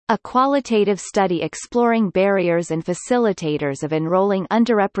A qualitative study exploring barriers and facilitators of enrolling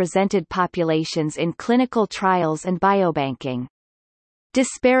underrepresented populations in clinical trials and biobanking.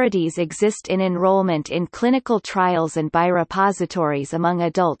 Disparities exist in enrollment in clinical trials and biorepositories among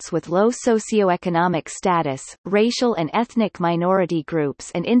adults with low socioeconomic status, racial and ethnic minority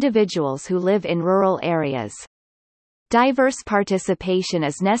groups and individuals who live in rural areas. Diverse participation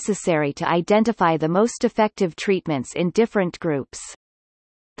is necessary to identify the most effective treatments in different groups.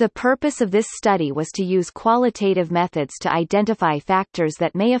 The purpose of this study was to use qualitative methods to identify factors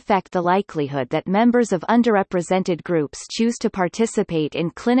that may affect the likelihood that members of underrepresented groups choose to participate in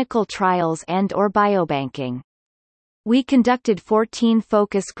clinical trials and/or biobanking. We conducted 14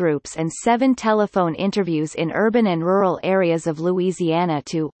 focus groups and 7 telephone interviews in urban and rural areas of Louisiana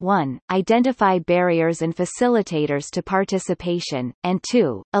to 1. Identify barriers and facilitators to participation, and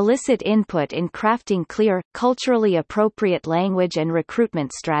 2. Elicit input in crafting clear, culturally appropriate language and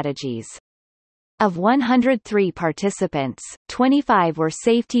recruitment strategies. Of 103 participants, 25 were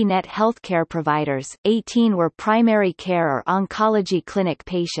safety net healthcare providers, 18 were primary care or oncology clinic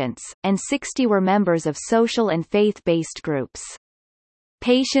patients, and 60 were members of social and faith-based groups.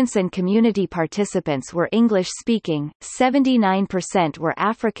 Patients and community participants were English-speaking, 79% were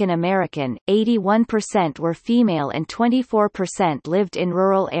African American, 81% were female and 24% lived in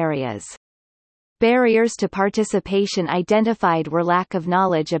rural areas. Barriers to participation identified were lack of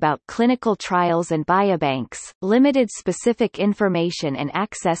knowledge about clinical trials and biobanks, limited specific information and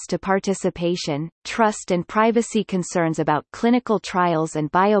access to participation, trust and privacy concerns about clinical trials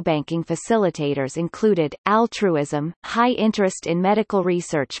and biobanking. Facilitators included, altruism, high interest in medical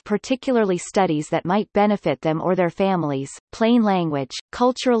research, particularly studies that might benefit them or their families, plain language,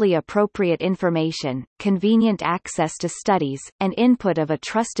 culturally appropriate information, convenient access to studies, and input of a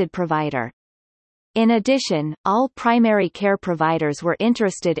trusted provider. In addition, all primary care providers were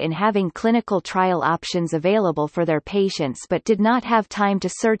interested in having clinical trial options available for their patients but did not have time to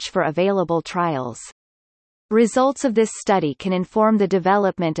search for available trials. Results of this study can inform the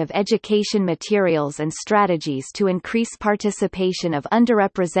development of education materials and strategies to increase participation of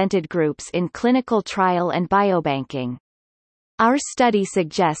underrepresented groups in clinical trial and biobanking. Our study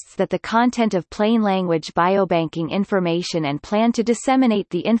suggests that the content of plain language biobanking information and plan to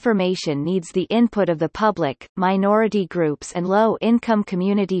disseminate the information needs the input of the public, minority groups and low-income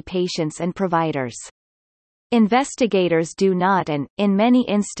community patients and providers. Investigators do not and, in many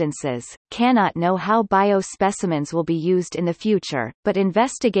instances, cannot know how biospecimens will be used in the future, but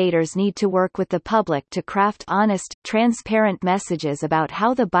investigators need to work with the public to craft honest, transparent messages about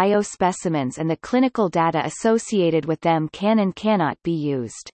how the biospecimens and the clinical data associated with them can and cannot be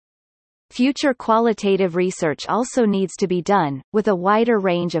used. Future qualitative research also needs to be done, with a wider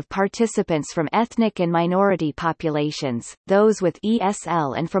range of participants from ethnic and minority populations, those with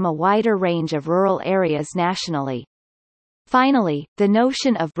ESL and from a wider range of rural areas nationally. Finally, the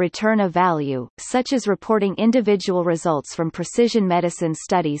notion of return of value, such as reporting individual results from precision medicine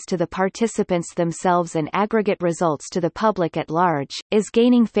studies to the participants themselves and aggregate results to the public at large, is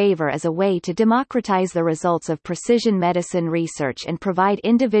gaining favor as a way to democratize the results of precision medicine research and provide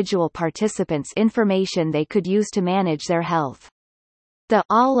individual participants information they could use to manage their health. The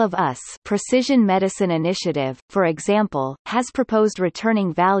All of Us Precision Medicine Initiative, for example, has proposed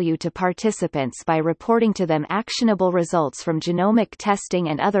returning value to participants by reporting to them actionable results from genomic testing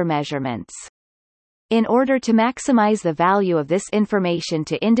and other measurements. In order to maximize the value of this information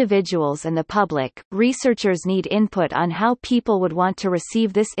to individuals and the public, researchers need input on how people would want to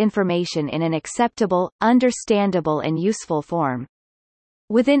receive this information in an acceptable, understandable and useful form.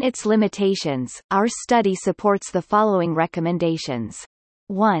 Within its limitations, our study supports the following recommendations.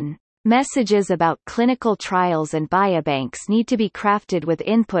 1. Messages about clinical trials and biobanks need to be crafted with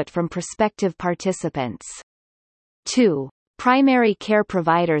input from prospective participants. 2. Primary care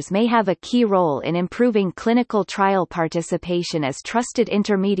providers may have a key role in improving clinical trial participation as trusted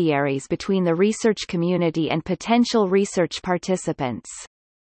intermediaries between the research community and potential research participants.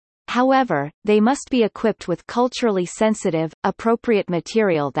 However, they must be equipped with culturally sensitive, appropriate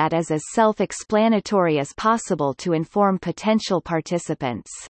material that is as self-explanatory as possible to inform potential participants.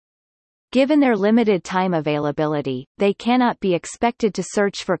 Given their limited time availability, they cannot be expected to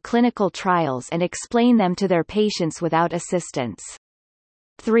search for clinical trials and explain them to their patients without assistance.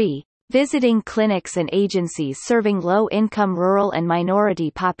 3. Visiting clinics and agencies serving low-income rural and minority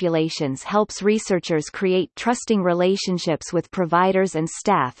populations helps researchers create trusting relationships with providers and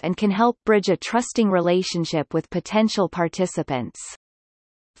staff and can help bridge a trusting relationship with potential participants.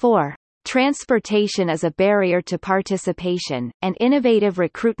 4. Transportation is a barrier to participation, and innovative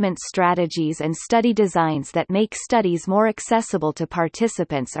recruitment strategies and study designs that make studies more accessible to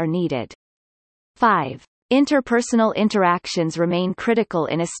participants are needed. 5. Interpersonal interactions remain critical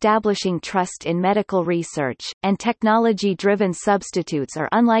in establishing trust in medical research, and technology-driven substitutes are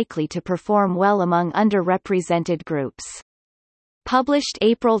unlikely to perform well among underrepresented groups. Published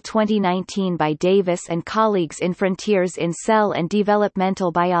April 2019 by Davis and colleagues in Frontiers in Cell and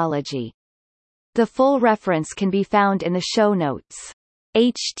Developmental Biology. The full reference can be found in the show notes.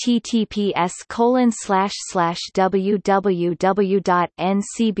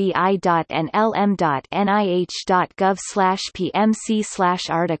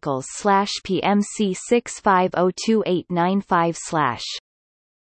 6502895/